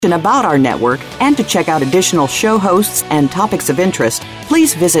about our network and to check out additional show hosts and topics of interest,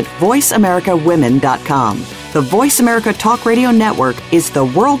 please visit voiceamericawomen.com. The Voice America Talk Radio Network is the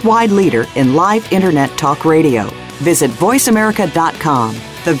worldwide leader in live Internet talk radio. Visit voiceamerica.com.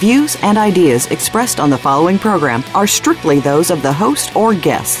 The views and ideas expressed on the following program are strictly those of the host or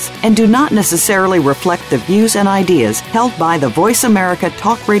guests and do not necessarily reflect the views and ideas held by the Voice America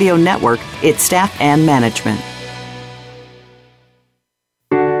Talk Radio Network, its staff, and management.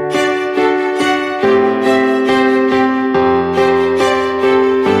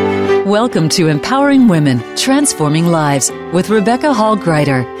 Welcome to Empowering Women, Transforming Lives with Rebecca Hall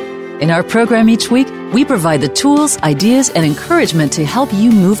Gruyter. In our program each week, we provide the tools, ideas, and encouragement to help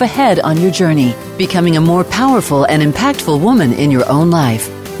you move ahead on your journey, becoming a more powerful and impactful woman in your own life.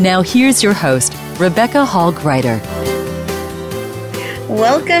 Now here's your host, Rebecca Hall Gruyter.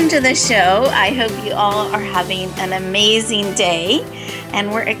 Welcome to the show. I hope you all are having an amazing day, and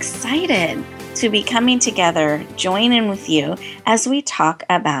we're excited to be coming together, joining with you as we talk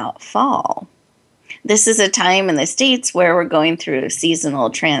about fall. This is a time in the States where we're going through seasonal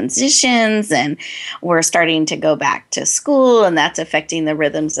transitions and we're starting to go back to school, and that's affecting the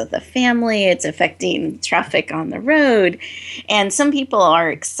rhythms of the family. It's affecting traffic on the road. And some people are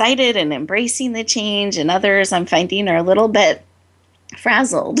excited and embracing the change, and others I'm finding are a little bit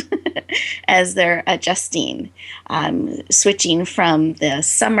frazzled as they're adjusting, switching from the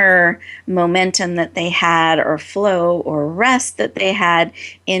summer momentum that they had or flow or rest that they had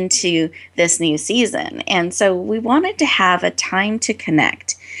into this new season. And so we wanted to have a time to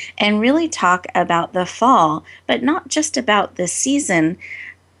connect and really talk about the fall, but not just about the season,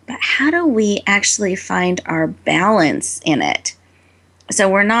 but how do we actually find our balance in it? So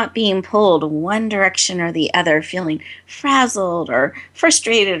we're not being pulled one direction or the other, feeling frazzled or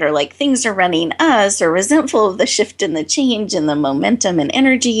frustrated or like things are running us or resentful of the shift and the change and the momentum and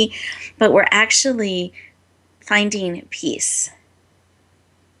energy, but we're actually finding peace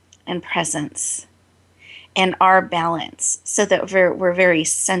and presence and our balance so that we're very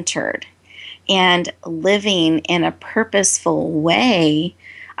centered and living in a purposeful way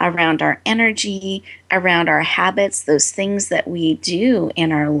around our energy, around our habits, those things that we do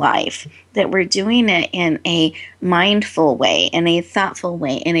in our life, that we're doing it in a mindful way, in a thoughtful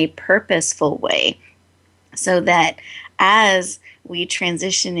way, in a purposeful way, so that as we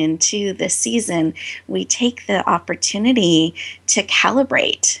transition into the season, we take the opportunity to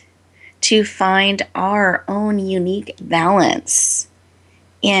calibrate, to find our own unique balance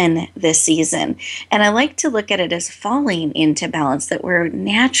in this season. And I like to look at it as falling into balance, that we're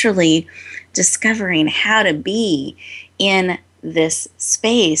naturally discovering how to be in this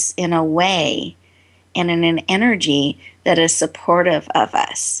space in a way and in an energy that is supportive of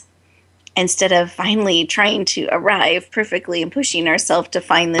us, instead of finally trying to arrive perfectly and pushing ourselves to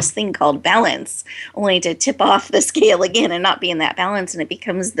find this thing called balance, only to tip off the scale again and not be in that balance, and it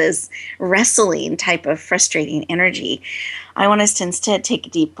becomes this wrestling type of frustrating energy. I want us to instead take a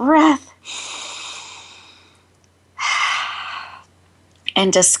deep breath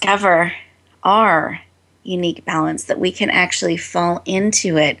and discover our unique balance, that we can actually fall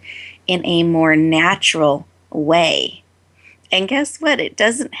into it in a more natural way. And guess what? It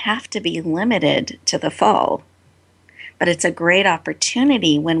doesn't have to be limited to the fall, but it's a great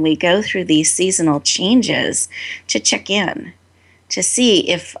opportunity when we go through these seasonal changes to check in, to see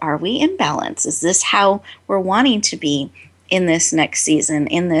if are we in balance? Is this how we're wanting to be in this next season,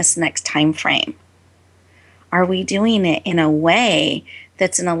 in this next time frame? Are we doing it in a way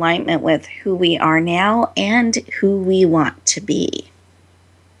that's in alignment with who we are now and who we want to be?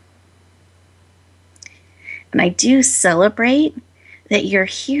 And I do celebrate that you're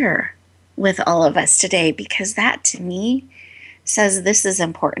here with all of us today, because that to me says this is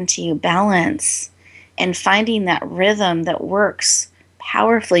important to you. Balance and finding that rhythm that works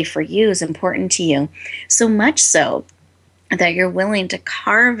powerfully for you is important to you. So much so that you're willing to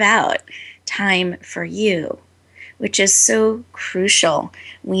carve out time for you, which is so crucial.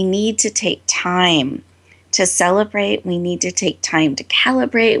 We need to take time to celebrate. We need to take time to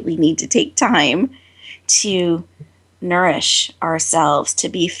calibrate. We need to take time to nourish ourselves, to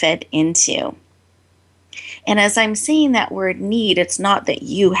be fed into. And as I'm saying that word need, it's not that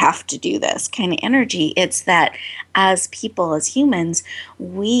you have to do this kind of energy. It's that as people, as humans,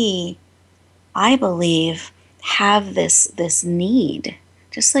 we, I believe, have this need.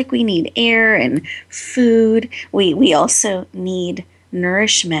 Just like we need air and food, we also need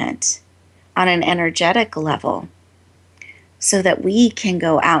nourishment on an energetic level, so that we can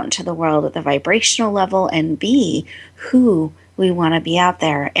go out into the world at the vibrational level and be who we want to be out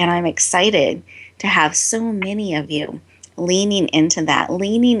there. And I'm excited to have so many of you leaning into that,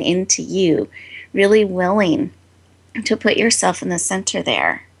 leaning into you, really willing to put yourself in the center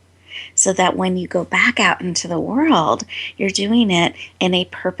there, so that when you go back out into the world, you're doing it in a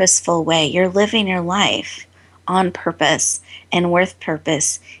purposeful way. You're living your life on purpose and with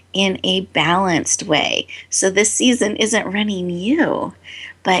purpose in a balanced way. So this season isn't running you,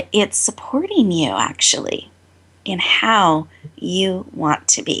 but it's supporting you actually in how you want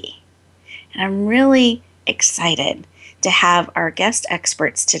to be. And I'm really excited to have our guest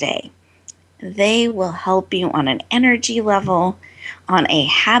experts today. They will help you on an energy level, on a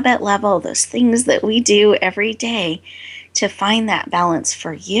habit level, those things that we do every day to find that balance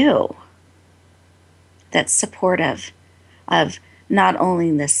for you that's supportive of not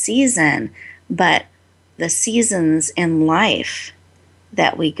only the season, but the seasons in life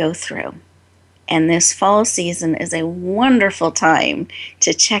that we go through. And this fall season is a wonderful time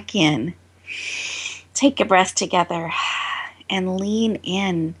to check in, take a breath together, and lean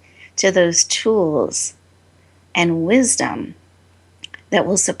in to those tools and wisdom that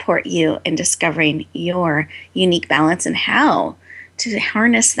will support you in discovering your unique balance and how to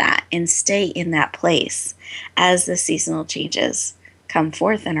harness that and stay in that place as the seasonal changes come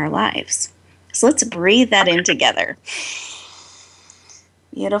forth in our lives. So let's breathe that in together.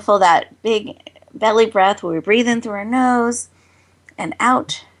 Beautiful, that big belly breath where we breathe in through our nose and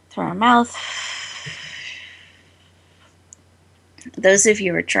out through our mouth. Those of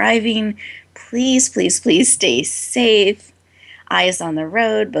you who are driving, please, please, please stay safe. Eyes on the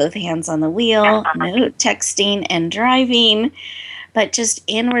road, both hands on the wheel, no texting and driving, but just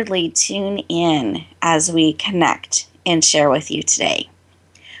inwardly tune in as we connect and share with you today.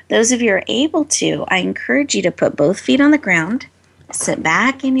 Those of you who are able to, I encourage you to put both feet on the ground, sit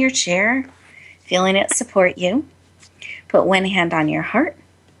back in your chair, feeling it support you. Put one hand on your heart,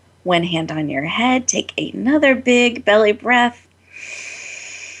 one hand on your head. Take another big belly breath.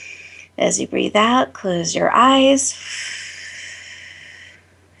 As you breathe out, close your eyes.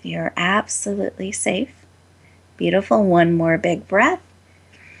 You're absolutely safe. Beautiful. One more big breath.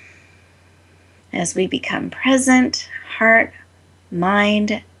 As we become present, heart,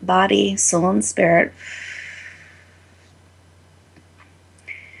 mind, body, soul, and spirit,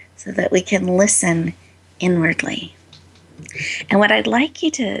 so that we can listen inwardly. And what I'd like you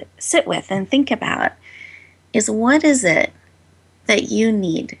to sit with and think about is, what is it that you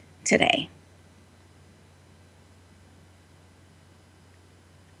need today?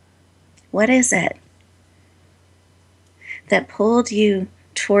 What is it that pulled you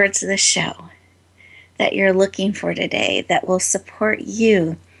towards the show that you're looking for today that will support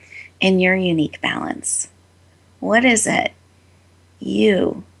you in your unique balance? What is it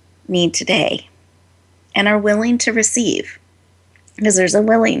you need today and are willing to receive? Because there's a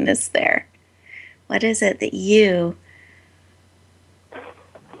willingness there. What is it that you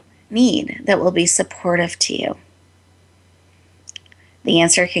need that will be supportive to you? The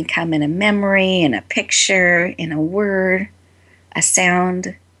answer can come in a memory, in a picture, in a word, a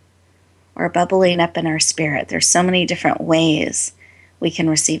sound, or bubbling up in our spirit. There's so many different ways we can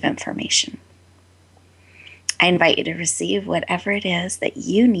receive information. I invite you to receive whatever it is that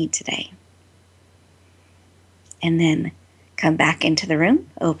you need today. And then come back into the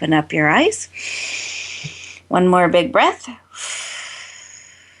room, open up your eyes. One more big breath.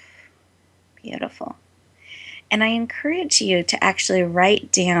 Beautiful. And I encourage you to actually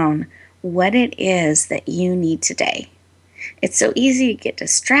write down what it is that you need today. It's so easy to get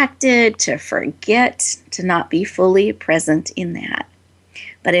distracted, to forget, to not be fully present in that.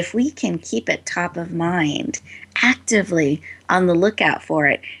 But if we can keep it top of mind, actively on the lookout for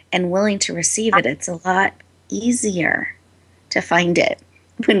it and willing to receive it, it's a lot easier to find it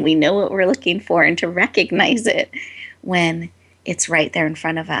when we know what we're looking for and to recognize it when it's right there in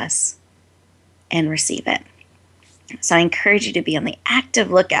front of us and receive it. So I encourage you to be on the active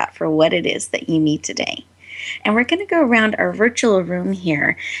lookout for what it is that you need today. And we're going to go around our virtual room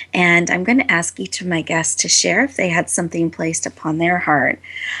here, and I'm going to ask each of my guests to share if they had something placed upon their heart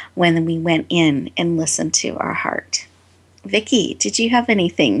when we went in and listened to our heart. Vicki, did you have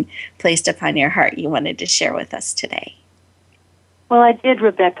anything placed upon your heart you wanted to share with us today? Well, I did,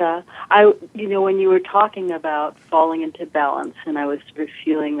 Rebecca. When you were talking about falling into balance, and I was sort of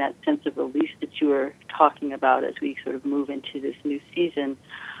feeling that sense of release that you were talking about as we sort of move into this new season,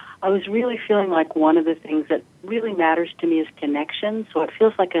 I was really feeling like one of the things that really matters to me is connection. So it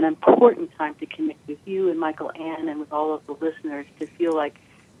feels like an important time to connect with you and Michael Anne and with all of the listeners, to feel like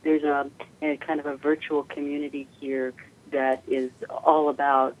there's a kind of a virtual community here that is all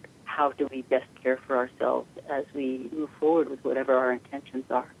about how do we best care for ourselves as we move forward with whatever our intentions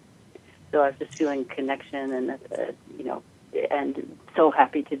are. So I was just feeling connection and, and so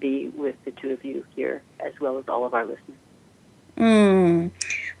happy to be with the two of you here, as well as all of our listeners.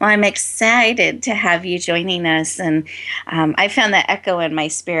 Well, I'm excited to have you joining us, and I found that echo in my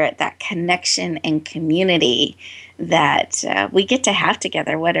spirit, that connection and community that we get to have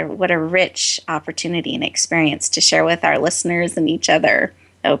together. What a rich opportunity and experience to share with our listeners and each other.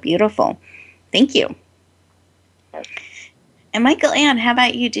 Oh, beautiful. Thank you. Yes. And Michael Anne, how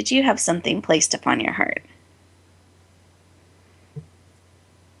about you? Did you have something placed upon your heart?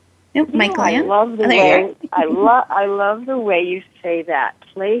 Nope, Michael Anne. I love the way I love the way you say that.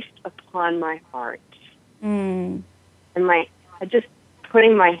 Placed upon my heart, and I just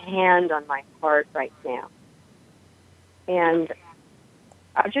putting my hand on my heart right now, and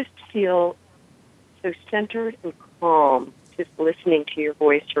I just feel so centered and calm just listening to your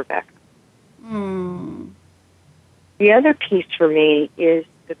voice, Rebecca. The other piece for me is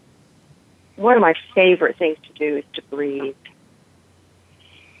one of my favorite things to do is to breathe.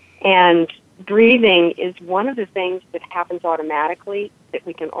 And breathing is one of the things that happens automatically that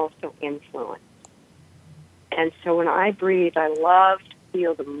we can also influence. And so when I breathe, I love to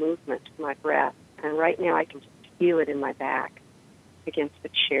feel the movement of my breath. And right now I can just feel it in my back against the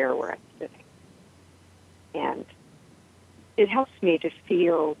chair where I'm sitting. And it helps me to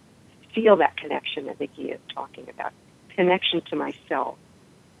feel that connection that Vicki is talking about, connection to myself.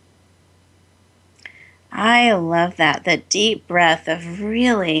 I love that, the deep breath of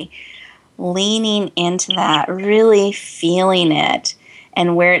really leaning into that, really feeling it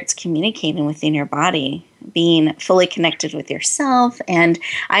and where it's communicating within your body, being fully connected with yourself. And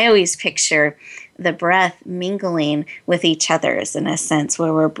I always picture the breath mingling with each other's in a sense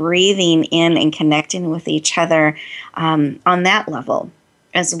where we're breathing in and connecting with each other on that level,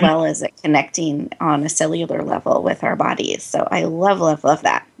 as well as it connecting on a cellular level with our bodies. So I love, love, love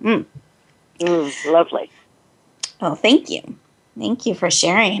that. Lovely. Well, thank you. Thank you for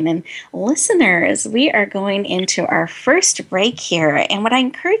sharing. And listeners, we are going into our first break here. And what I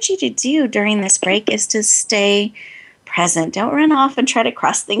encourage you to do during this break is to stay present. Don't run off and try to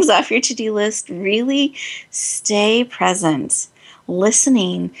cross things off your to-do list. Really stay present,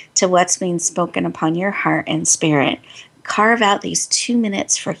 listening to what's being spoken upon your heart and spirit. Carve out these 2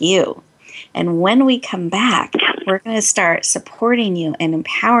 minutes for you. And when we come back, we're going to start supporting you and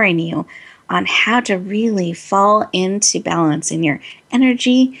empowering you on how to really fall into balance in your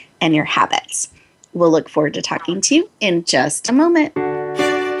energy and your habits. We'll look forward to talking to you in just a moment.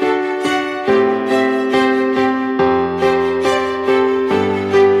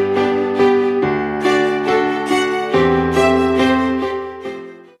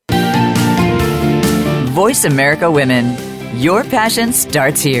 Voice America Women. Your passion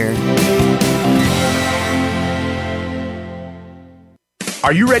starts here.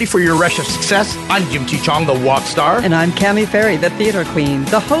 Are you ready for your rush of success? I'm Jim T. Chong, the walk star. And I'm Cammie Ferry, the theater queen,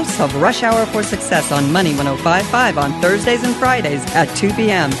 the host of Rush Hour for Success on Money 105.5 on Thursdays and Fridays at 2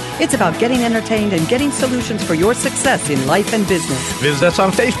 p.m. It's about getting entertained and getting solutions for your success in life and business. Visit us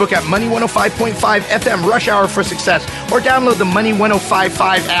on Facebook at Money 105.5 FM Rush Hour for Success, or download the Money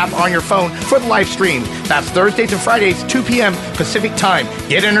 105.5 app on your phone for the live stream. That's Thursdays and Fridays, 2 p.m. Pacific Time.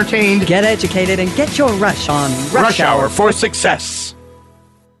 Get entertained, get educated, and get your rush on Rush Hour for Success.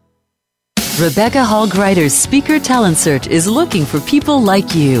 Rebecca Hall Gruyter's Speaker Talent Search is looking for people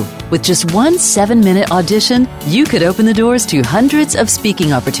like you. With just one 7-minute audition, you could open the doors to hundreds of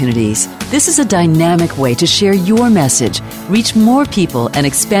speaking opportunities. This is a dynamic way to share your message, reach more people, and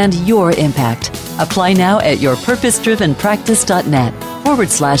expand your impact. Apply now at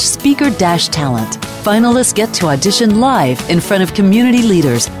yourpurposedrivenpractice.net/speaker-talent. Finalists get to audition live in front of community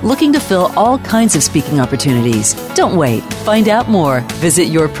leaders looking to fill all kinds of speaking opportunities. Don't wait. Find out more. Visit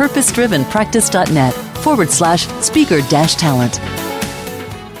yourpurposedrivenpractice.net/speaker-talent.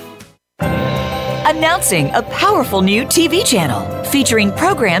 Announcing a powerful new TV channel featuring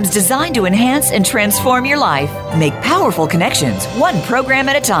programs designed to enhance and transform your life. Make powerful connections, one program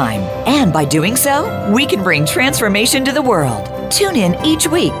at a time. And by doing so, we can bring transformation to the world. Tune in each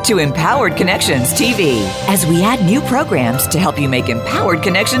week to Empowered Connections TV as we add new programs to help you make empowered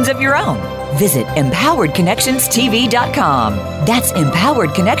connections of your own. Visit empoweredconnectionstv.com. That's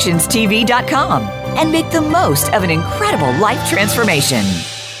empoweredconnectionstv.com. And make the most of an incredible life transformation.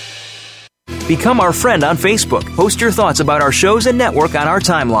 Become our friend on Facebook. Post your thoughts about our shows and network on our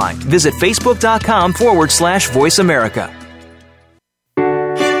timeline. Visit facebook.com/Voice America.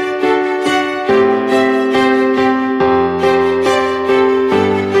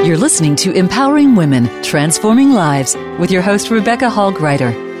 You're listening to Empowering Women, Transforming Lives with your host, Rebecca Hall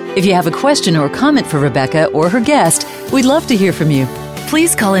Gruyter. If you have a question or comment for Rebecca or her guest, we'd love to hear from you.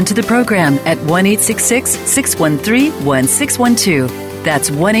 please call into the program at 1-866-613-1612. That's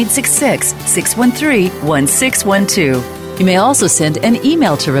 1-866-613-1612. You may also send an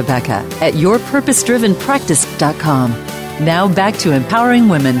email to Rebecca at yourpurposedrivenpractice.com. Now back to empowering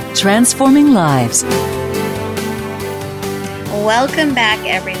women, transforming lives. Welcome back,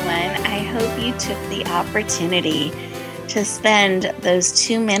 everyone. I hope you took the opportunity to spend those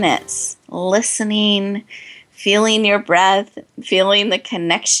 2 minutes listening, feeling your breath, feeling the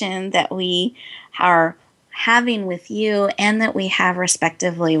connection that we are having with you and that we have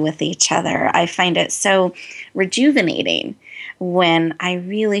respectively with each other. I find it so rejuvenating when I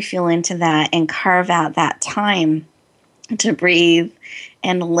really feel into that and carve out that time to breathe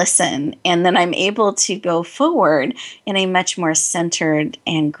and listen. And then I'm able to go forward in a much more centered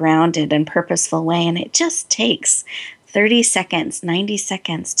and grounded and purposeful way. And it just takes 30 seconds, 90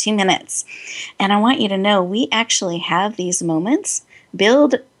 seconds, 2 minutes. And I want you to know we actually have these moments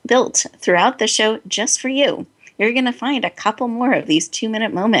built throughout the show just for you. You're going to find a couple more of these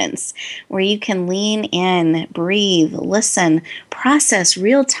 2-minute moments where you can lean in, breathe, listen, process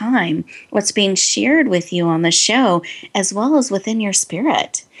real time what's being shared with you on the show, as well as within your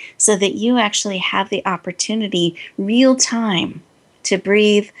spirit, so that you actually have the opportunity real time to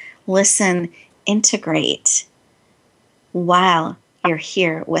breathe, listen, integrate while you're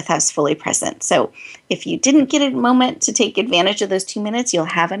here with us fully present. So if you didn't get a moment to take advantage of those 2 minutes, you'll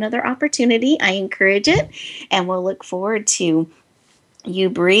have another opportunity. I encourage it. And we'll look forward to you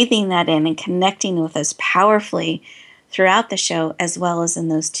breathing that in and connecting with us powerfully throughout the show, as well as in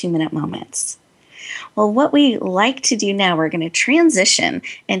those 2-minute moments. Well, what we like to do now, we're going to transition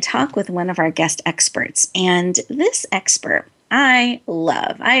and talk with one of our guest experts. And this expert I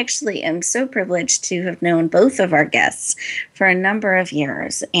actually am so privileged to have known both of our guests for a number of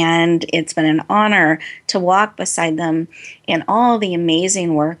years, and it's been an honor to walk beside them in all the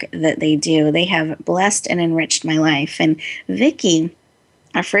amazing work that they do. They have blessed and enriched my life. And Vicki,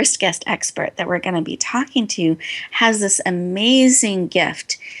 our first guest expert that we're going to be talking to, has this amazing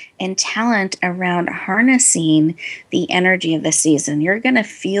gift and talent around harnessing the energy of the season. You're going to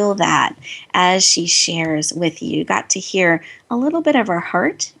feel that as she shares with you. You got to hear a little bit of her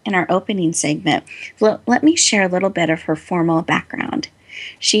heart in our opening segment. Let me share a little bit of her formal background.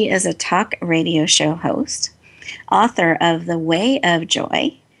 She is a talk radio show host, author of The Way of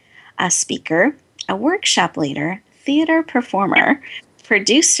Joy, a speaker, a workshop leader, theater performer,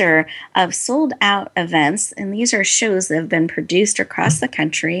 producer of sold-out events, and these are shows that have been produced across the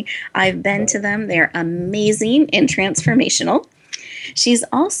country. I've been to them. They're amazing and transformational. She's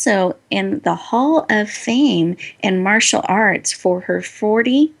also in the Hall of Fame in martial arts for her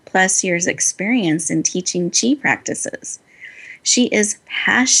 40-plus years experience in teaching Chi practices. She is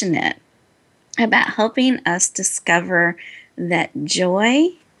passionate about helping us discover that joy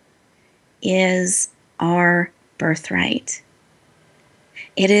is our birthright.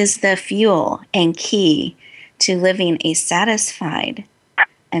 It is the fuel and key to living a satisfied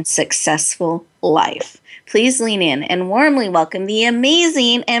and successful life. Please lean in and warmly welcome the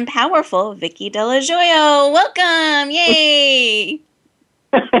amazing and powerful Vicki Dello Joio. Welcome! Yay!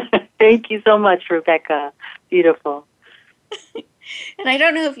 Thank you so much, Rebecca. Beautiful. And I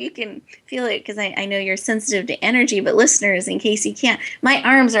don't know if you can feel it because I know you're sensitive to energy, but listeners, in case you can't, my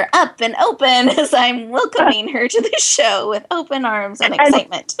arms are up and open as I'm welcoming her to the show with open arms and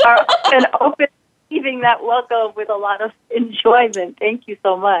excitement. And open, receiving that welcome with a lot of enjoyment. Thank you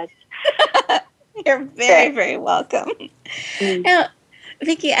so much. You're very, very welcome. Now,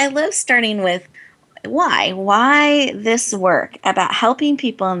 Vicki, I love starting with why this work about helping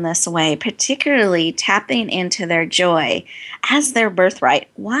people in this way, particularly tapping into their joy as their birthright.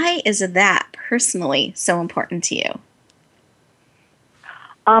 Why is that personally so important to you?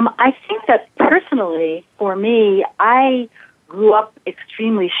 I think that personally, for me, I grew up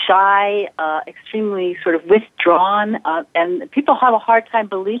extremely shy, extremely sort of withdrawn, and people have a hard time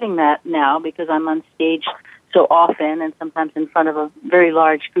believing that now because I'm on stage so often and sometimes in front of a very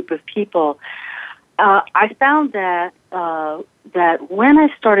large group of people. I found that when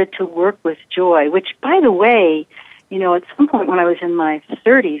I started to work with joy, which, by the way, at some point when I was in my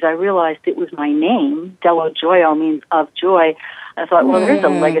 30s, I realized it was my name. Dello Joio means of joy. I thought, well, there's a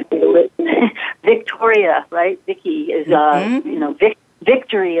legacy to it. Victoria, right? Vicki is,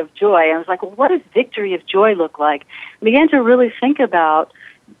 victory of joy. I was like, well, what does victory of joy look like? I began to really think about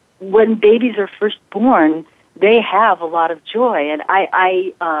when babies are first born, they have a lot of joy. And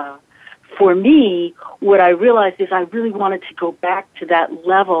I for me, what I realized is I really wanted to go back to that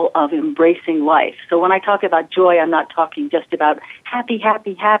level of embracing life. So when I talk about joy, I'm not talking just about happy,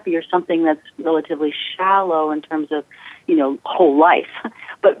 happy, happy, or something that's relatively shallow in terms of, whole life,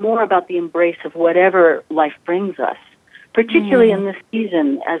 but more about the embrace of whatever life brings us, particularly in this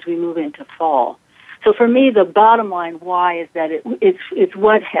season as we move into fall. So for me, the bottom line why is that it's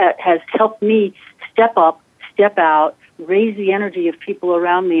what has helped me step up, step out, raise the energy of people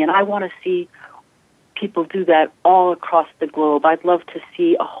around me, and I want to see people do that all across the globe. I'd love to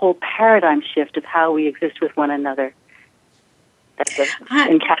see a whole paradigm shift of how we exist with one another. That's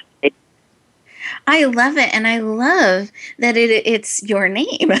encapsulated. I love it, and I love that it's your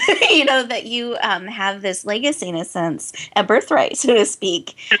name, that you have this legacy, in a sense, a birthright, so to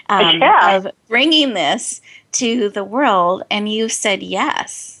speak, of bringing this to the world, and you said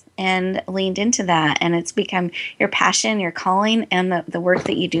yes and leaned into that, and it's become your passion, your calling, and the work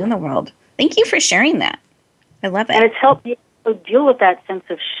that you do in the world. Thank you for sharing that. I love it. And it's helped me deal with that sense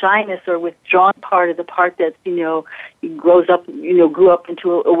of shyness or withdrawn part of the part that, grew up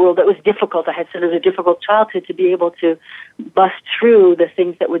into a world that was difficult. I had sort of a difficult childhood to be able to bust through the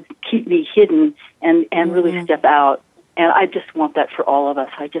things that would keep me hidden and really step out. And I just want that for all of us.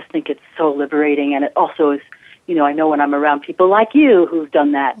 I just think it's so liberating. And it also is, I know when I'm around people like you who've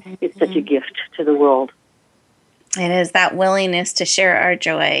done that, it's such a gift to the world. It is that willingness to share our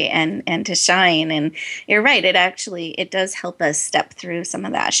joy and to shine. And you're right, it does help us step through some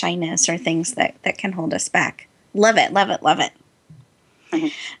of that shyness or things that can hold us back. Love it, love it, love it. Mm-hmm.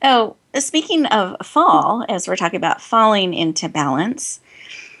 Oh, speaking of fall, as we're talking about falling into balance,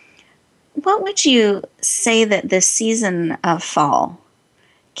 what would you say that this season of fall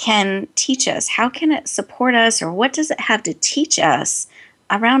can teach us? How can it support us, or what does it have to teach us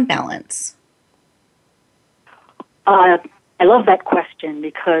around balance? I love that question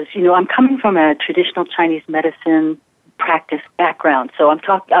because, I'm coming from a traditional Chinese medicine practice background. So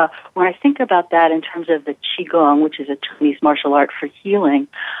when I think about that in terms of the Qigong, which is a Chinese martial art for healing,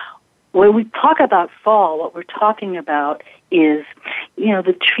 when we talk about fall, what we're talking about is,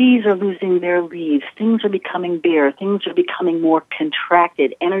 the trees are losing their leaves, things are becoming bare, things are becoming more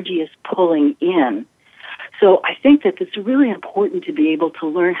contracted, energy is pulling in. So I think that it's really important to be able to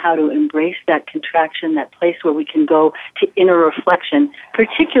learn how to embrace that contraction, that place where we can go to inner reflection,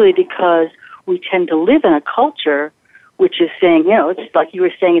 particularly because we tend to live in a culture which is saying, it's like you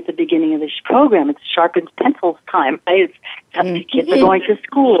were saying at the beginning of this program, it's sharpened pencils time, right? Kids are going to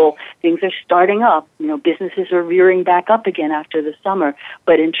school, things are starting up, businesses are rearing back up again after the summer.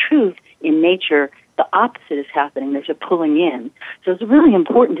 But in truth, in nature, the opposite is happening. There's a pulling in. So it's really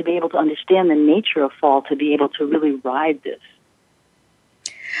important to be able to understand the nature of fall to be able to really ride this.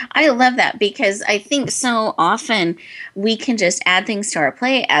 I love that because I think so often we can just add things to our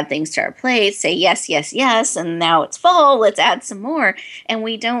plate, say yes, yes, yes, and now it's fall, let's add some more. And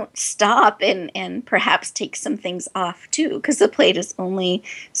we don't stop and perhaps take some things off too because the plate is only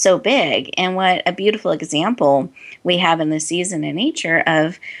so big. And what a beautiful example we have in the season in nature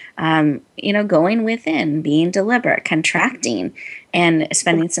of, going within, being deliberate, contracting, and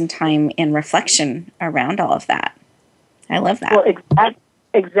spending some time in reflection around all of that. I love that. Well,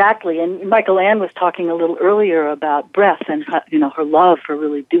 Exactly. And Michael Anne was talking a little earlier about breath and, her love for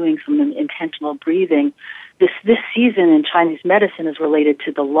really doing some intentional breathing. This season in Chinese medicine is related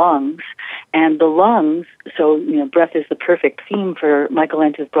to the lungs. And the lungs, so, breath is the perfect theme for Michael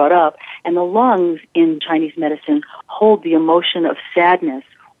Anne to have brought up. And the lungs in Chinese medicine hold the emotion of sadness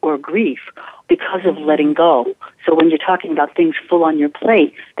or grief because of letting go. So when you're talking about things full on your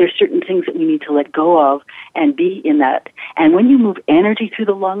plate, there's certain things that we need to let go of and be in that. And when you move energy through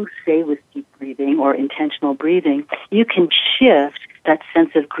the lungs, say with deep breathing or intentional breathing, you can shift that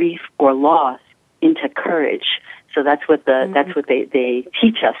sense of grief or loss into courage. So that's what they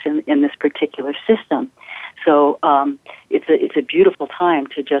teach us in this particular system. So it's a beautiful time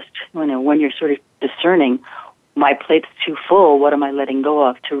to just, when you're sort of discerning, my plate's too full, what am I letting go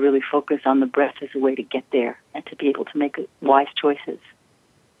of, to really focus on the breath as a way to get there and to be able to make wise choices.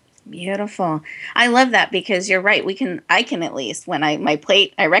 Beautiful. I love that because you're right. I can at least, when my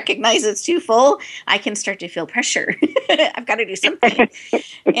plate, I recognize it's too full, I can start to feel pressure. I've got to do something.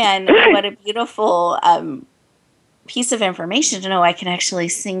 And what a beautiful piece of information to know I can actually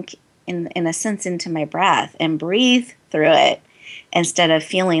sink in a sense into my breath and breathe through it, instead of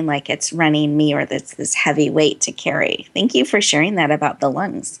feeling like it's running me or this heavy weight to carry. Thank you for sharing that about the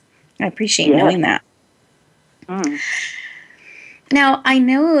lungs. I appreciate knowing that. Now, I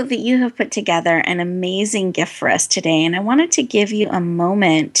know that you have put together an amazing gift for us today, and I wanted to give you a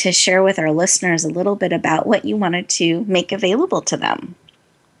moment to share with our listeners a little bit about what you wanted to make available to them.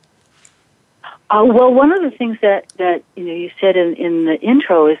 Well, one of the things that you said in the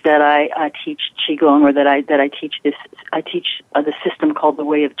intro is that I teach qigong, or that I teach the system called the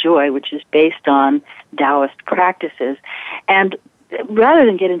Way of Joy, which is based on Taoist practices. And rather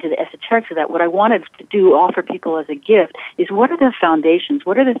than get into the esoterics of that, what I wanted to offer people as a gift is, what are the foundations?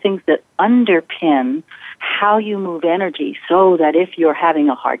 What are the things that underpin how you move energy, so that if you're having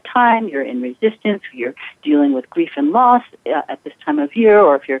a hard time, you're in resistance, you're dealing with grief and loss at this time of year,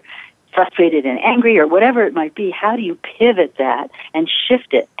 or if you're frustrated and angry, or whatever it might be, how do you pivot that and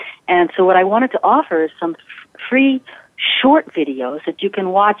shift it? And so what I wanted to offer is some free short videos that you can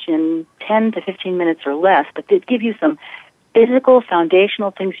watch in 10 to 15 minutes or less, but that give you some physical,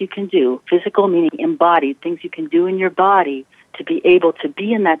 foundational things you can do. Physical meaning embodied, things you can do in your body to be able to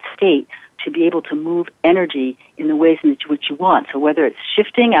be in that state, to be able to move energy in the ways in which you want. So whether it's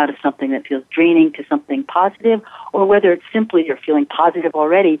shifting out of something that feels draining to something positive, or whether it's simply you're feeling positive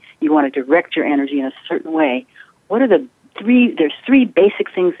already, you want to direct your energy in a certain way, what are there's three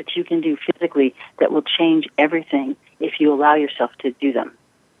basic things that you can do physically that will change everything if you allow yourself to do them.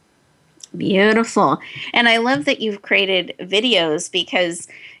 Beautiful. And I love that you've created videos, because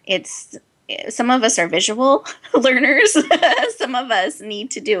some of us are visual learners. Some of us need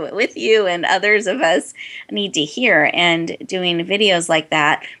to do it with you, and others of us need to hear. And doing videos like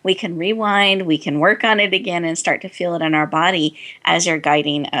that, we can rewind, we can work on it again, and start to feel it in our body as you're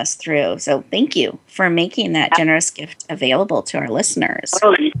guiding us through. So thank you for making that generous gift available to our listeners.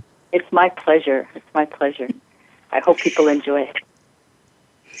 Oh, it's my pleasure. It's my pleasure. I hope people enjoy it.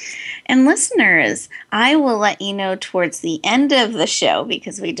 And listeners, I will let you know towards the end of the show,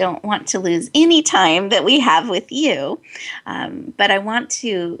 because we don't want to lose any time that we have with you. But I want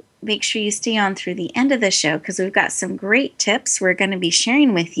to make sure you stay on through the end of the show, because we've got some great tips we're going to be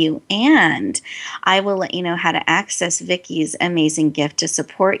sharing with you. And I will let you know how to access Vicki's amazing gift to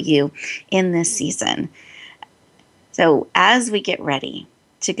support you in this season. So as we get ready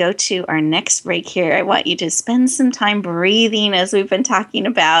to go to our next break here, I want you to spend some time breathing, as we've been talking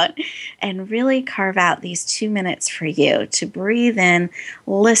about, and really carve out these 2 minutes for you to breathe in,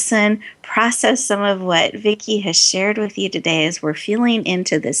 listen, process some of what Vicki has shared with you today as we're feeling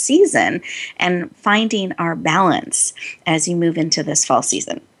into the season and finding our balance as you move into this fall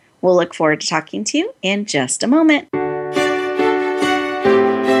season. We'll look forward to talking to you in just a moment.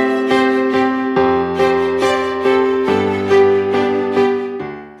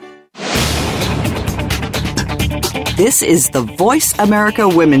 This is the Voice America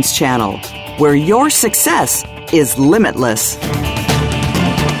Women's Channel, where your success is limitless.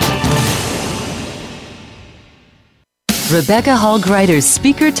 Rebecca Hall Gruyter's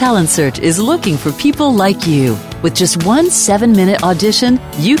Speaker Talent Search is looking for people like you. With just one 7-minute audition,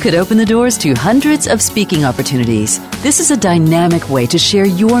 you could open the doors to hundreds of speaking opportunities. This is a dynamic way to share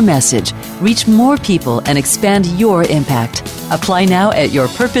your message, reach more people, and expand your impact. Apply now at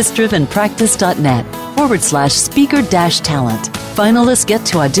yourpurposedrivenpractice.net/speaker-talent. Finalists get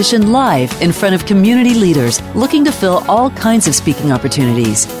to audition live in front of community leaders looking to fill all kinds of speaking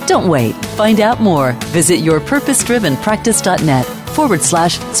opportunities. Don't wait. Find out more. Visit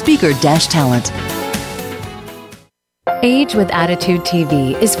yourpurposedrivenpractice.net/speaker-talent. Age with Attitude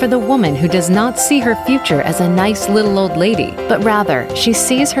TV is for the woman who does not see her future as a nice little old lady, but rather she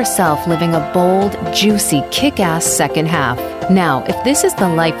sees herself living a bold, juicy, kick-ass second half. Now, if this is the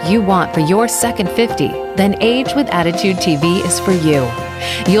life you want for your second 50, then Age with Attitude TV is for you.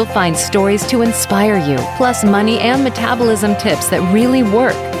 You'll find stories to inspire you, plus money and metabolism tips that really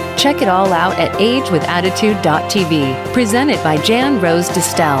work. Check it all out at agewithattitude.tv. Presented by Jan Rose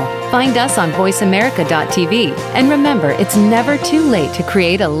Distel. Find us on voiceamerica.tv. And remember, it's never too late to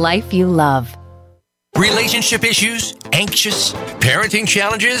create a life you love. Relationship issues? Anxious? Parenting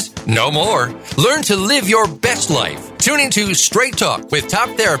challenges? No more. Learn to live your best life. Tune into Straight Talk with top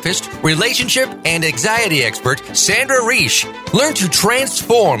therapist, relationship, and anxiety expert Sandra Reish. Learn to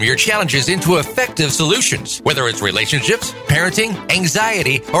transform your challenges into effective solutions. Whether it's relationships, parenting,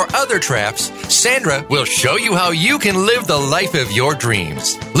 anxiety, or other traps, Sandra will show you how you can live the life of your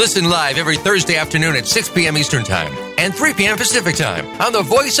dreams. Listen live every Thursday afternoon at 6 p.m. Eastern Time and 3 p.m. Pacific Time on the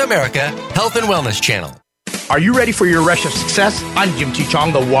Voice America Health and Wellness Channel. Are you ready for your rush of success? I'm Jim T.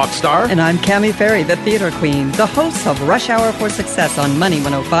 Chong, the walk star. And I'm Cammie Ferry, the theater queen, the host of Rush Hour for Success on Money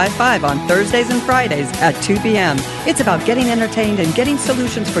 105.5 on Thursdays and Fridays at 2 p.m. It's about getting entertained and getting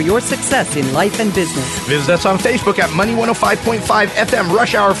solutions for your success in life and business. Visit us on Facebook at Money 105.5 FM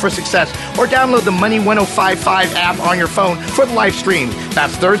Rush Hour for Success, or download the Money 105.5 app on your phone for the live stream.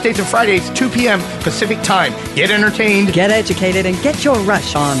 That's Thursdays and Fridays, 2 p.m. Pacific Time. Get entertained, get educated, and get your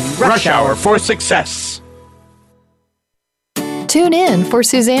rush on Rush Hour for Success. Tune in for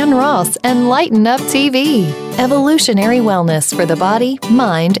Suzanne Ross and Lighten Up TV, evolutionary wellness for the body,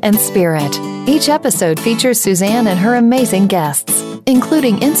 mind, and spirit. Each episode features Suzanne and her amazing guests,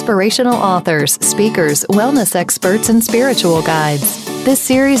 including inspirational authors, speakers, wellness experts, and spiritual guides. This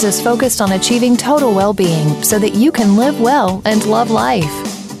series is focused on achieving total well-being so that you can live well and love life.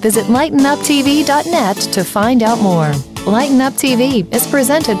 Visit lightenuptv.net to find out more. Lighten Up TV is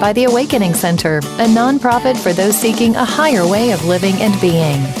presented by the Awakening Center, a nonprofit for those seeking a higher way of living and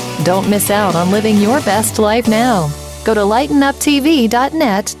being. Don't miss out on living your best life now. Go to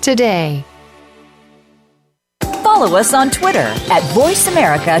lightenuptv.net today. Follow us on Twitter at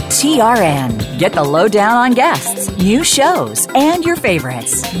VoiceAmericaTRN. Get the lowdown on guests, new shows, and your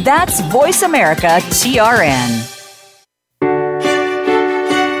favorites. That's VoiceAmericaTRN.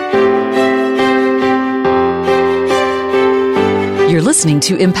 You're listening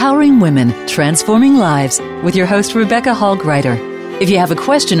to Empowering Women, Transforming Lives with your host, Rebecca Hall Gruyter. If you have a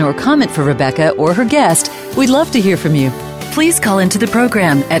question or comment for Rebecca or her guest, we'd love to hear from you. Please call into the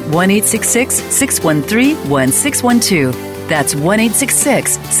program at 1-866-613-1612. That's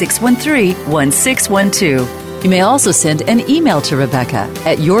 1-866-613-1612. You may also send an email to Rebecca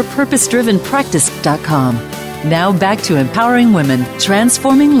at yourpurposedrivenpractice.com. Now back to Empowering Women,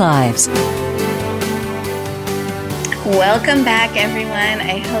 Transforming Lives. Welcome back, everyone.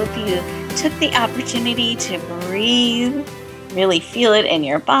 I hope you took the opportunity to breathe, really feel it in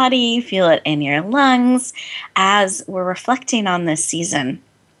your body, feel it in your lungs as we're reflecting on this season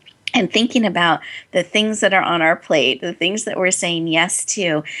and thinking about the things that are on our plate, the things that we're saying yes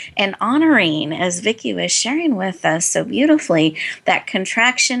to, and honoring, as Vicki was sharing with us so beautifully, that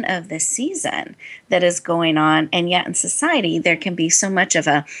contraction of the season that is going on. And yet in society, there can be so much of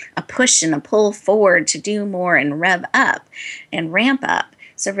a push and a pull forward to do more and rev up and ramp up.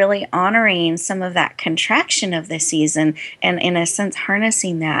 So really honoring some of that contraction of the season and, in a sense,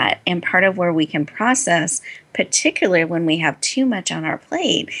 harnessing that. And part of where we can process, particularly when we have too much on our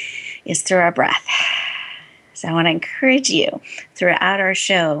plate, is through our breath. So I want to encourage you throughout our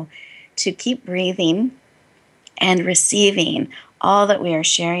show to keep breathing and receiving all that we are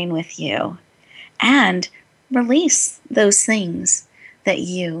sharing with you, and release those things that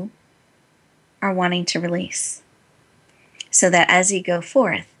you are wanting to release. So that as you go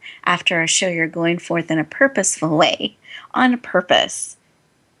forth after our show, you're going forth in a purposeful way, on purpose,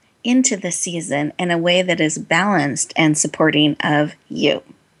 into the season in a way that is balanced and supporting of you.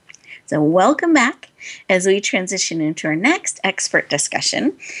 So welcome back as we transition into our next expert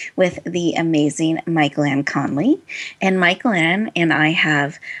discussion with the amazing Michael Anne Conley. And Michael Anne and I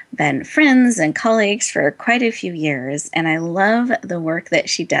have been friends and colleagues for quite a few years, and I love the work that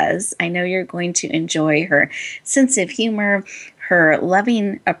she does. I know you're going to enjoy her sense of humor, her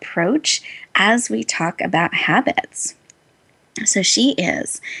loving approach as we talk about habits. So she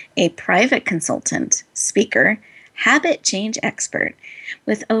is a private consultant, speaker, habit change expert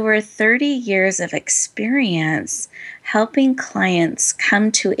with over 30 years of experience helping clients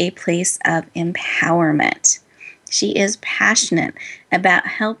come to a place of empowerment. She is passionate about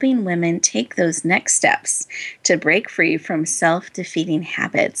helping women take those next steps to break free from self-defeating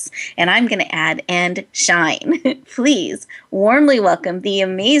habits. And I'm going to add, and shine. Please warmly welcome the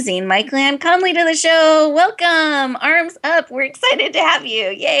amazing Michael Anne Conley to the show. Welcome. Arms up. We're excited to have you.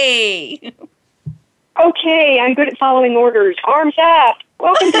 Yay. Okay, I'm good at following orders. Arms up.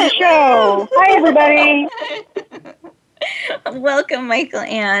 Welcome to the show. Hi, everybody. Welcome, Michael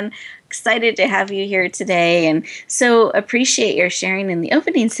Anne. Excited to have you here today, and so appreciate your sharing in the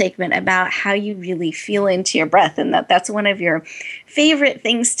opening segment about how you really feel into your breath, and that's one of your favorite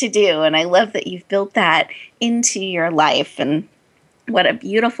things to do. And I love that you've built that into your life, and what a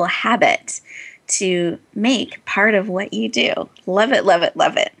beautiful habit to make part of what you do. Love it, love it,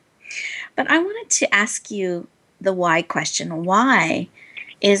 love it. But I wanted to ask you the why question. Why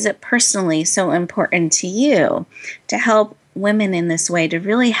is it personally so important to you to help women in this way, to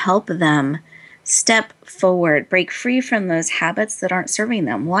really help them step forward, break free from those habits that aren't serving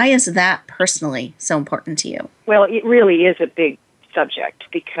them? Why is that personally so important to you? Well, it really is a big subject,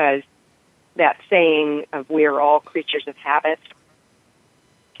 because that saying of we're all creatures of habit,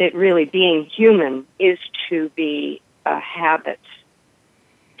 it really, being human is to be a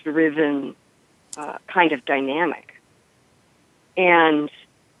habit-driven kind of dynamic. And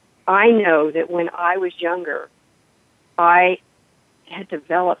I know that when I was younger, I had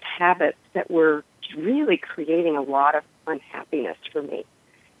developed habits that were really creating a lot of unhappiness for me.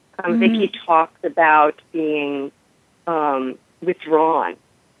 Vicki talked about being withdrawn.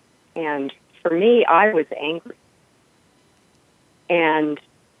 And for me, I was angry. And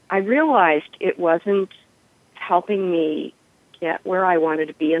I realized it wasn't helping me get where I wanted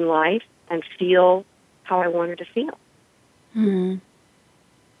to be in life and feel how I wanted to feel. Mm-hmm.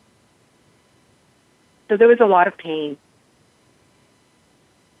 So there was a lot of pain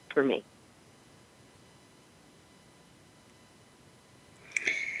for me.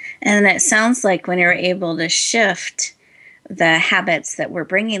 And it sounds like when you're able to shift the habits that were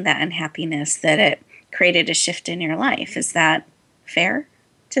bringing that unhappiness, that it created a shift in your life. Is that fair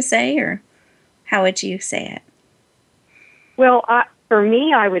to say, or how would you say it? Well, for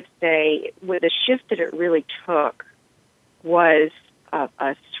me, I would say the shift that it really took was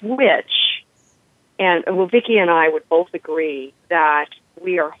a switch. And, well, Vicki and I would both agree that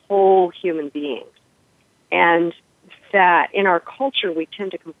we are whole human beings. And that in our culture, we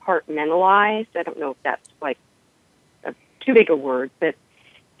tend to compartmentalize. I don't know if that's like too big a word, but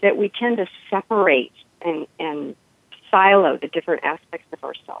that we tend to separate and silo the different aspects of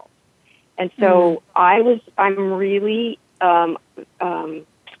ourselves. And so I was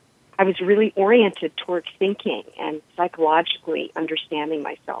really oriented towards thinking and psychologically understanding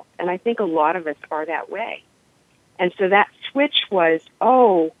myself. And I think a lot of us are that way. And so that switch was,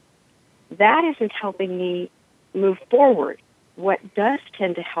 that isn't helping me move forward. What does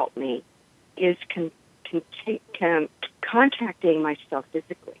tend to help me is contacting myself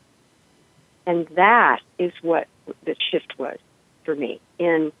physically. And that is what the shift was for me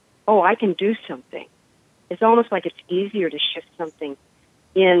in, I can do something. It's almost like it's easier to shift something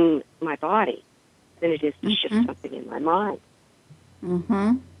in my body than it is to shift something in my mind.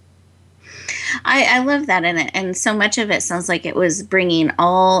 Mm-hmm. I love that in it. And so much of it sounds like it was bringing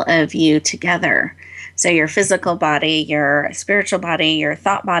all of you together. So your physical body, your spiritual body, your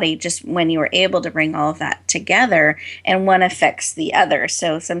thought body, just when you were able to bring all of that together, and one affects the other.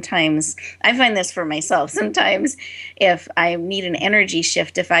 So sometimes I find this for myself. Sometimes if I need an energy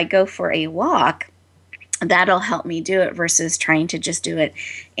shift, if I go for a walk, that'll help me do it versus trying to just do it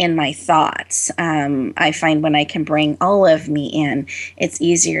in my thoughts. I find when I can bring all of me in, it's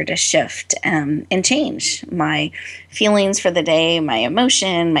easier to shift and change my feelings for the day, my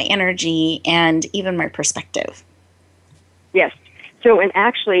emotion, my energy, and even my perspective. Yes. So, and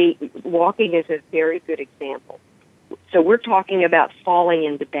actually, walking is a very good example. So we're talking about falling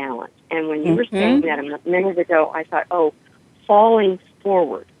into balance. And when you were saying that a minute ago, I thought, falling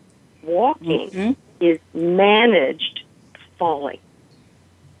forward. Walking is managed falling.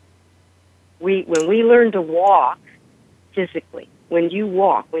 When we learn to walk physically, when you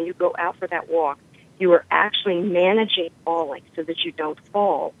go out for that walk, you are actually managing falling so that you don't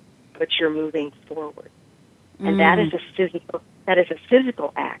fall, but you're moving forward. And that is a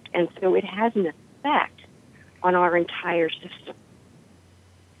physical act. And so it has an effect on our entire system.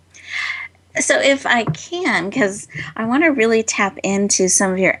 So if I can, because I want to really tap into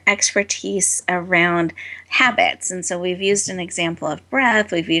some of your expertise around habits. And so we've used an example of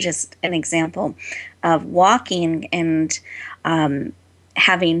breath. We've used an example of walking and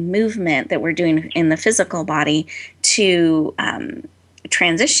having movement that we're doing in the physical body to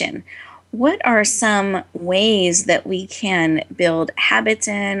transition. What are some ways that we can build habits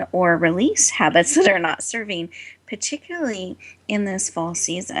in or release habits that are not serving, particularly in this fall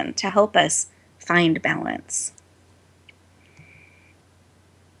season, to help us find balance?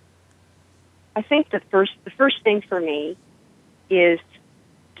 I think the first thing for me is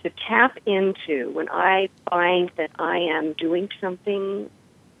to tap into when I find that I am doing something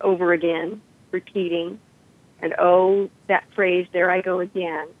over again, repeating, and that phrase, there I go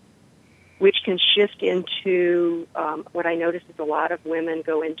again, which can shift into what I notice is a lot of women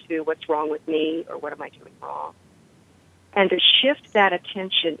go into what's wrong with me or what am I doing wrong. And to shift that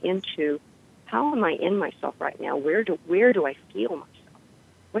attention into how am I in myself right now? Where do I feel myself?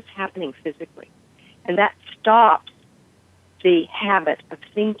 What's happening physically? And that stops the habit of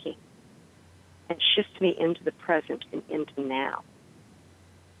thinking and shifts me into the present and into now.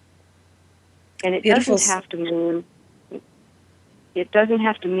 And it doesn't have to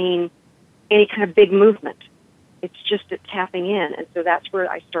mean any kind of big movement. It's just tapping in. And so that's where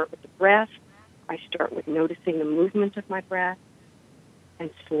I start with the breath. I start with noticing the movement of my breath and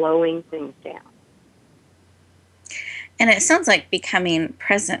slowing things down. And it sounds like becoming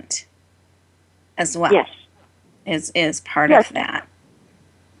present as well. Yes. Is part of that.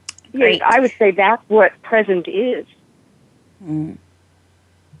 Great. Yes, I would say that's what present is. To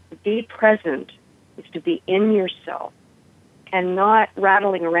be present is to be in yourself and not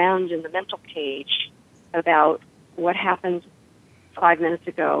rattling around in the mental cage about what happened 5 minutes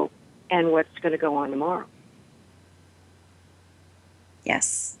ago and what's going to go on tomorrow.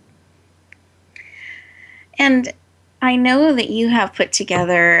 Yes. And I know that you have put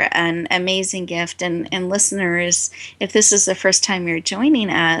together an amazing gift, and listeners, if this is the first time you're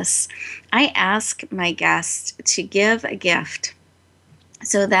joining us, I ask my guests to give a gift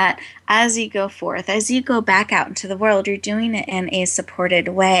so that as you go forth, as you go back out into the world, you're doing it in a supported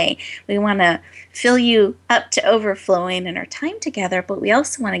way. We want to fill you up to overflowing in our time together, but we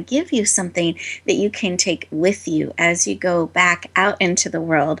also want to give you something that you can take with you as you go back out into the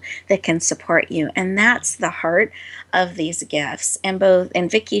world that can support you. And that's the heart of these gifts. And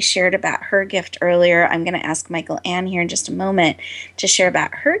Vicki shared about her gift earlier. I'm going to ask Michael Anne here in just a moment to share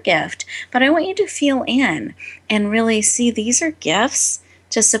about her gift, but I want you to feel in and really see these are gifts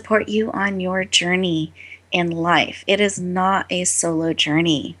to support you on your journey in life. It is not a solo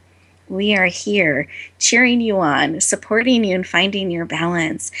journey. We are here cheering you on, supporting you, and finding your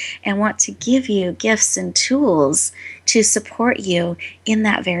balance, and want to give you gifts and tools to support you in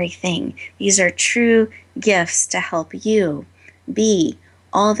that very thing. These are true gifts to help you be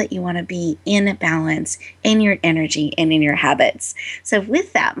all that you want to be in balance in your energy and in your habits. So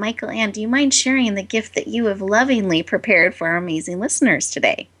with that, Michael Anne, do you mind sharing the gift that you have lovingly prepared for our amazing listeners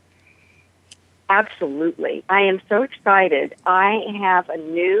today? Absolutely. I am so excited. I have a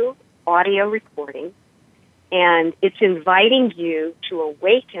new audio recording, and it's inviting you to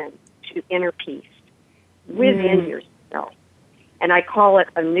awaken to inner peace within yourself. And I call it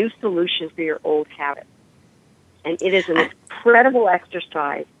a new solution for your old habits. And it is an incredible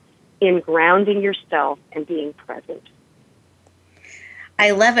exercise in grounding yourself and being present.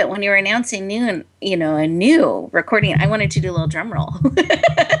 I love it. When you were announcing a new recording, I wanted to do a little drum roll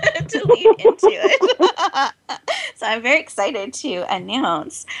to lead into it. So I'm very excited to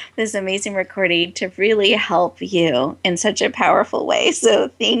announce this amazing recording to really help you in such a powerful way. So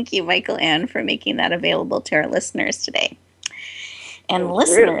thank you, Michael Anne, for making that available to our listeners today. And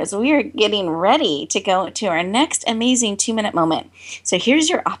listeners, we are getting ready to go to our next amazing 2-minute moment. So here's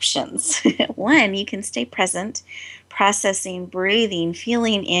your options. 1, you can stay present, processing, breathing,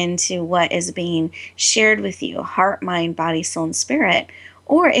 feeling into what is being shared with you, heart, mind, body, soul, and spirit.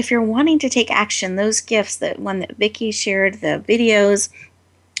 Or if you're wanting to take action, those gifts, the one that Vicki shared, the videos,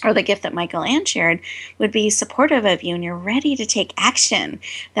 or the gift that Michael Anne shared, would be supportive of you and you're ready to take action,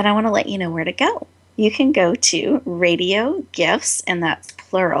 then I want to let you know where to go. You can go to Radio Gifts, and that's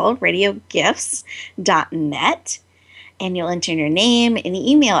plural, radiogifts.net, and you'll enter your name and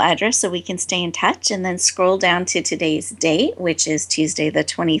email address so we can stay in touch, and then scroll down to today's date, which is Tuesday the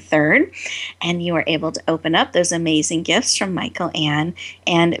 23rd, and you are able to open up those amazing gifts from Michael Anne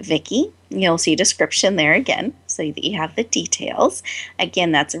and Vicki. You'll see a description there again so that you have the details.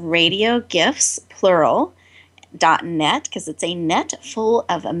 Again, that's Radio Gifts, plural, .net, because it's a net full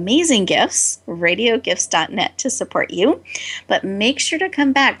of amazing gifts, radiogifts.net, to support you. But make sure to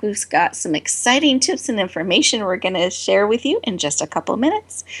come back. We've got some exciting tips and information we're going to share with you in just a couple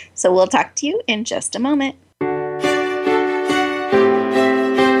minutes. So we'll talk to you in just a moment.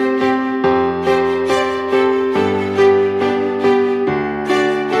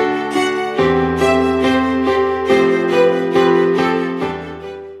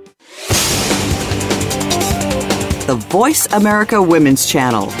 The Voice America Women's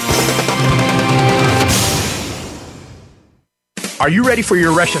Channel. Are you ready for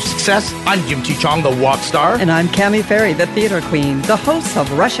your rush of success? I'm Jim T. Chong, the walk star. And I'm Cammie Ferry, the theater queen, the host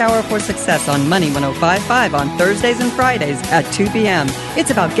of Rush Hour for Success on Money 105.5 on Thursdays and Fridays at 2 p.m.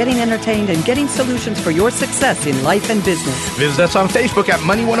 It's about getting entertained and getting solutions for your success in life and business. Visit us on Facebook at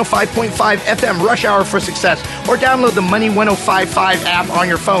Money 105.5 FM Rush Hour for Success, or download the Money 105.5 app on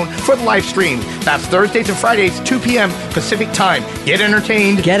your phone for the live stream. That's Thursdays and Fridays, 2 p.m. Pacific Time. Get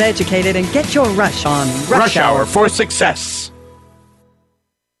entertained, get educated, and get your rush on Rush Hour for Success.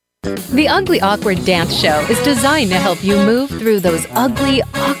 The Ugly Awkward Dance Show is designed to help you move through those ugly,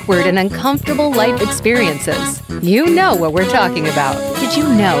 awkward, and uncomfortable life experiences. You know what we're talking about. Did you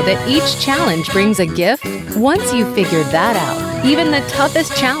know that each challenge brings a gift? Once you've figured that out, even the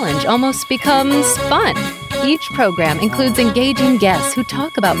toughest challenge almost becomes fun. Each program includes engaging guests who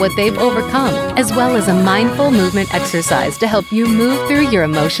talk about what they've overcome, as well as a mindful movement exercise to help you move through your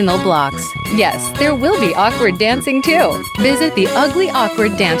emotional blocks. Yes, there will be awkward dancing too. Visit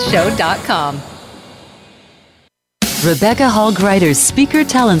theuglyawkwarddanceshow.com. Rebecca Hall Gruyter's Speaker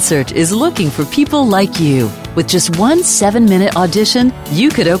Talent Search is looking for people like you. With just one 7-minute audition,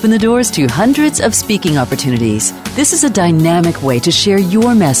 you could open the doors to hundreds of speaking opportunities. This is a dynamic way to share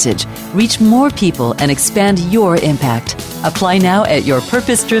your message, reach more people, and expand your impact. Apply now at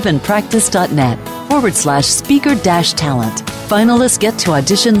yourpurposedrivenpractice.net/speaker-talent. Finalists get to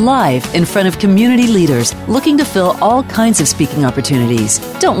audition live in front of community leaders looking to fill all kinds of speaking opportunities.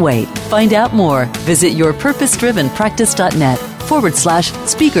 Don't wait. Find out more. Visit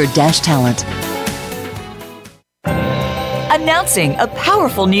yourpurposedrivenpractice.net/speaker-talent. Announcing a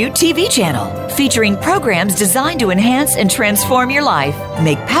powerful new TV channel featuring programs designed to enhance and transform your life.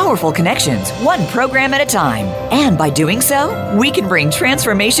 Make powerful connections, one program at a time. And by doing so, we can bring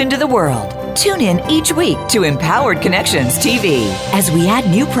transformation to the world. Tune in each week to Empowered Connections TV as we add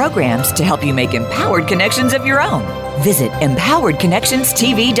new programs to help you make empowered connections of your own. Visit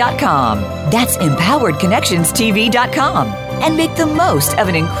empoweredconnectionstv.com. That's empoweredconnectionstv.com. And make the most of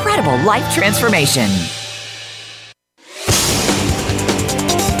an incredible life transformation.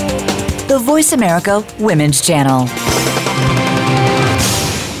 The Voice America Women's Channel.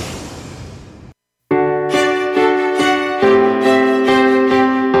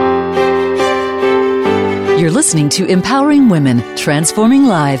 You're listening to Empowering Women, Transforming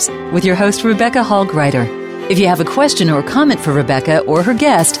Lives with your host, Rebecca Hall Gruyter. If you have a question or comment for Rebecca or her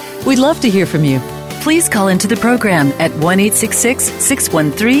guest, we'd love to hear from you. Please call into the program at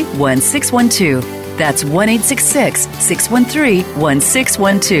 1-866-613-1612. That's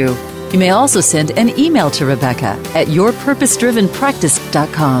 1-866-613-1612. You may also send an email to Rebecca at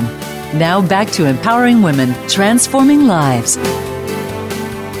yourpurposedrivenpractice.com. Now back to Empowering Women, Transforming Lives.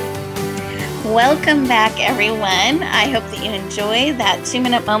 Welcome back, everyone. I hope that you enjoy that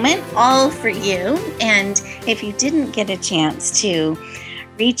 2-minute moment, all for you. And if you didn't get a chance to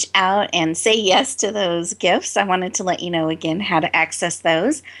reach out and say yes to those gifts, I wanted to let you know again how to access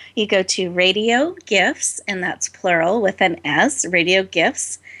those. You go to Radio Gifts, and that's plural with an S,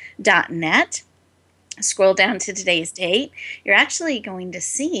 radiogifts.net. Scroll down to today's date. You're actually going to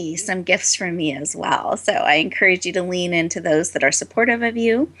see some gifts from me as well. So I encourage you to lean into those that are supportive of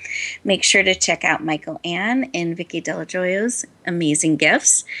you. Make sure to check out Michael Anne and Vicki Dello Joio's amazing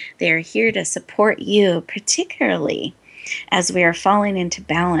gifts. They are here to support you, particularly as we are falling into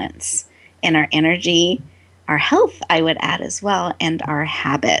balance in our energy, our health, I would add as well, and our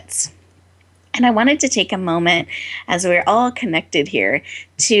habits. And I wanted to take a moment, as we're all connected here,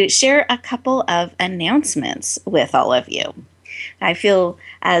 to share a couple of announcements with all of you. I feel,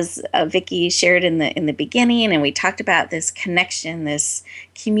 as Vicki shared in the beginning, and we talked about this connection, this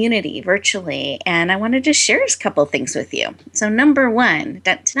community virtually, and I wanted to share a couple things with you. So number one,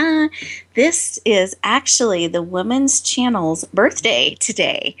 this is actually the Women's Channel's birthday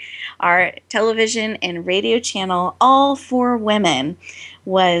today. Our television and radio channel, All for Women,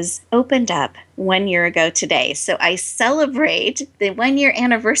 was opened up 1 year ago today. So I celebrate the 1-year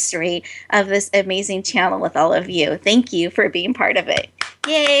anniversary of this amazing channel with all of you. Thank you for being part of it.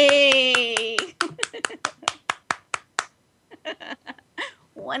 Yay!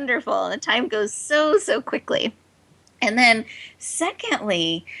 Wonderful. The time goes so quickly. And then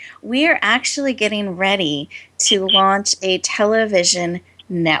secondly, we are actually getting ready to launch a television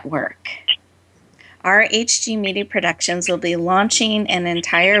network. Our HG Media Productions will be launching an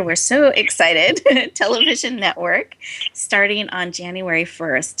entire, we're so excited, television network starting on January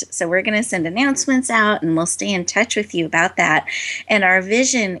 1st. So we're going to send announcements out and we'll stay in touch with you about that. And our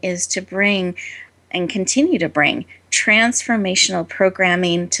vision is to bring and continue to bring transformational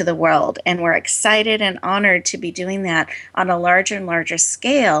programming to the world. And we're excited and honored to be doing that on a larger and larger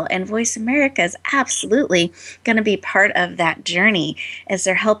scale. And Voice America is absolutely going to be part of that journey as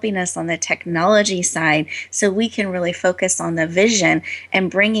they're helping us on the technology side so we can really focus on the vision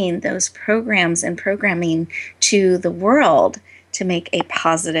and bringing those programs and programming to the world to make a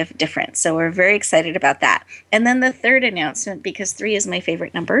positive difference. So we're very excited about that. And then the third announcement, because 3 is my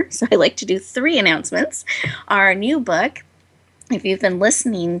favorite number, so I like to do 3 announcements. Our new book, if you've been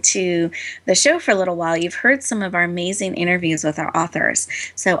listening to the show for a little while, you've heard some of our amazing interviews with our authors.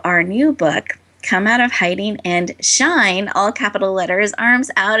 So our new book, Come Out of Hiding and Shine, all capital letters,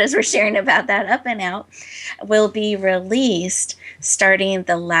 arms out as we're sharing about that, up and out, will be released starting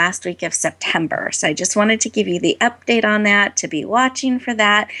the last week of September. So I just wanted to give you the update on that, to be watching for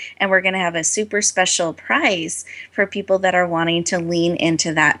that. And we're going to have a super special prize for people that are wanting to lean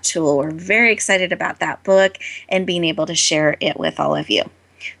into that tool. We're very excited about that book and being able to share it with all of you.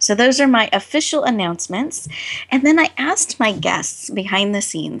 So those are my official announcements. And then I asked my guests behind the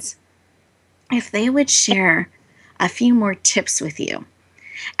scenes if they would share a few more tips with you.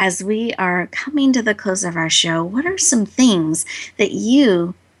 As we are coming to the close of our show, what are some things that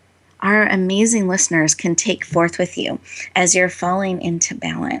you, our amazing listeners, can take forth with you as you're falling into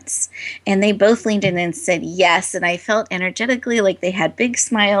balance? And they both leaned in and said yes, and I felt energetically like they had big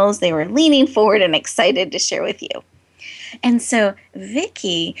smiles. They were leaning forward and excited to share with you. And so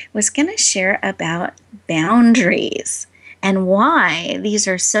Vicki was going to share about boundaries. and why these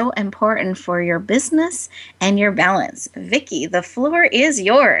are so important for your business and your balance. Vicki, the floor is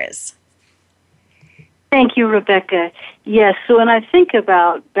yours. Thank you, Rebecca. Yes, so when I think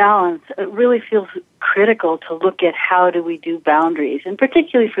about balance, it really feels critical to look at how do we do boundaries. And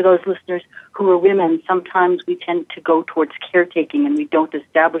particularly for those listeners who are women, sometimes we tend to go towards caretaking and we don't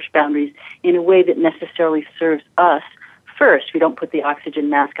establish boundaries in a way that necessarily serves us first. We don't put the oxygen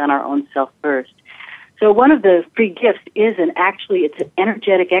mask on our own self first. So one of the free gifts is, and actually it's an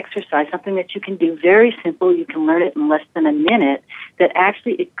energetic exercise, something that you can do very simple. You can learn it in less than a minute, that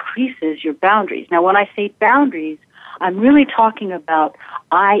actually increases your boundaries. Now, when I say boundaries, I'm really talking about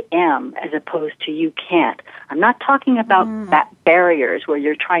I am as opposed to you can't. I'm not talking about barriers where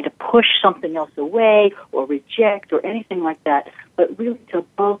you're trying to push something else away or reject or anything like that, but really to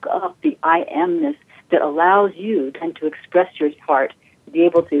bulk up the I amness that allows you then to express your heart, to be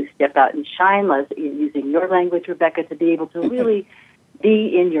able to step out and shine, using your language, Rebecca, to be able to really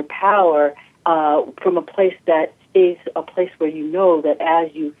be in your power from a place that is a place where you know that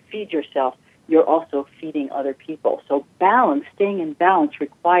as you feed yourself, you're also feeding other people. So balance, staying in balance,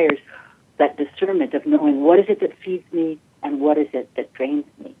 requires that discernment of knowing what is it that feeds me and what is it that drains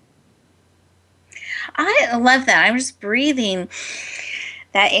me. I love that. I'm just breathing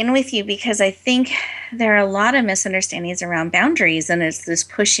that in with you because I think there are a lot of misunderstandings around boundaries, and it's this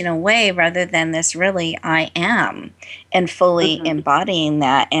pushing away rather than this really I am, and fully embodying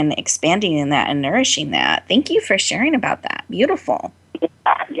that and expanding in that and nourishing that. Thank you for sharing about that. Beautiful.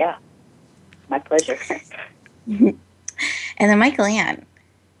 Yeah. My pleasure. And then Michael Anne,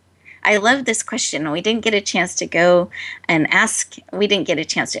 I love this question. We didn't get a chance to go and ask. We didn't get a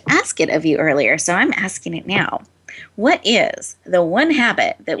chance to ask it of you earlier, so I'm asking it now. What is the one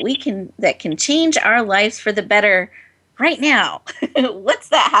habit that can change our lives for the better right now? What's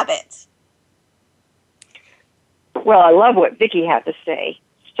that habit? Well, I love what Vicki had to say.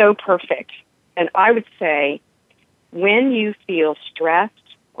 So perfect. And I would say, when you feel stressed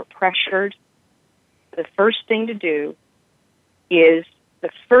or pressured, the first thing to do is the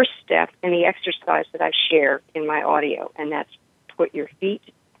first step in the exercise that I share in my audio, and that's put your feet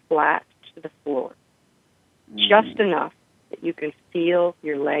flat to the floor. Just enough that you can feel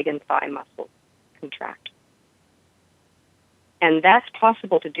your leg and thigh muscles contract. And that's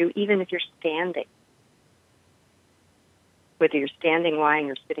possible to do even if you're standing, whether you're standing,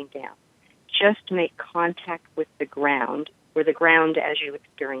 lying, or sitting down. Just make contact with the ground, or the ground as you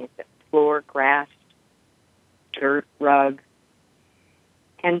experience it, floor, grass, dirt, rug,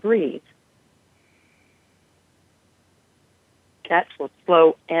 and breathe. That will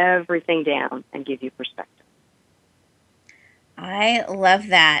slow everything down and give you perspective. I love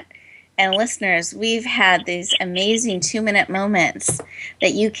that. And listeners, we've had these amazing 2-minute moments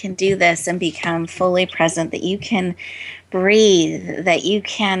that you can do this and become fully present, that you can breathe, that you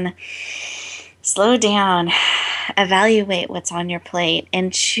can slow down, evaluate what's on your plate,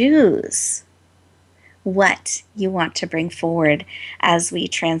 and choose what you want to bring forward as we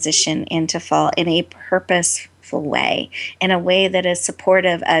transition into fall in a purposeful way, in a way that is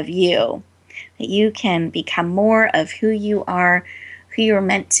supportive of you, that you can become more of who you are, who you're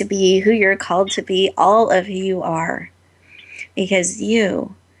meant to be, who you're called to be, all of who you are, because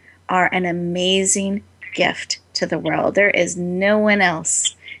you are an amazing gift to the world. There is no one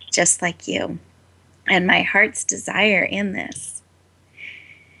else just like you. And my heart's desire in this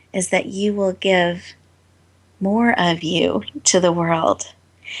is that you will give more of you to the world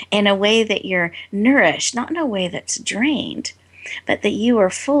in a way that you're nourished, not in a way that's drained, but that you are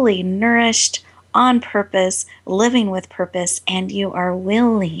fully nourished on purpose, living with purpose, and you are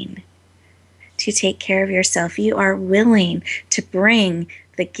willing to take care of yourself. You are willing to bring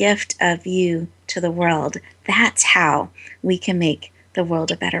the gift of you to the world. That's how we can make the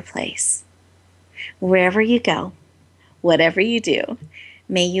world a better place. Wherever you go, whatever you do,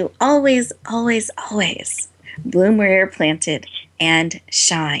 may you always, always, always bloom where you're planted and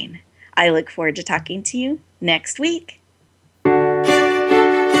shine. I look forward to talking to you next week.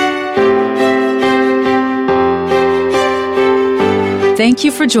 Thank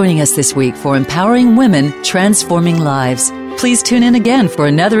you for joining us this week for Empowering Women, Transforming Lives. Please tune in again for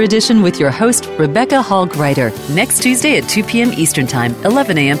another edition with your host, Rebecca Hall Gruyter, next Tuesday at 2 p.m. Eastern Time,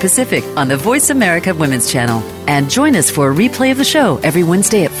 11 a.m. Pacific on the Voice America Women's Channel. And join us for a replay of the show every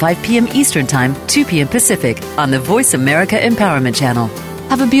Wednesday at 5 p.m. Eastern Time, 2 p.m. Pacific on the Voice America Empowerment Channel.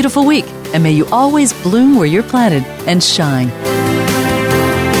 Have a beautiful week, and may you always bloom where you're planted and shine.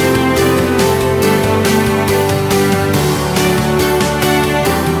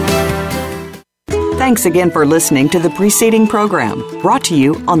 Thanks again for listening to the preceding program, brought to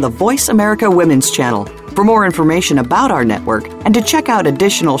you on the Voice America Women's Channel. For more information about our network and to check out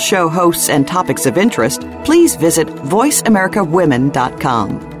additional show hosts and topics of interest, please visit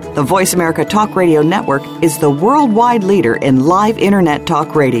voiceamericawomen.com. The Voice America Talk Radio Network is the worldwide leader in live Internet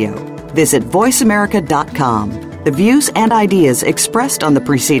talk radio. Visit voiceamerica.com. The views and ideas expressed on the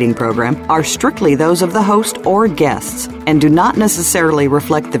preceding program are strictly those of the host or guests and do not necessarily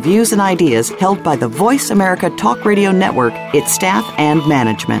reflect the views and ideas held by the Voice America Talk Radio Network, its staff, and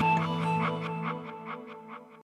management.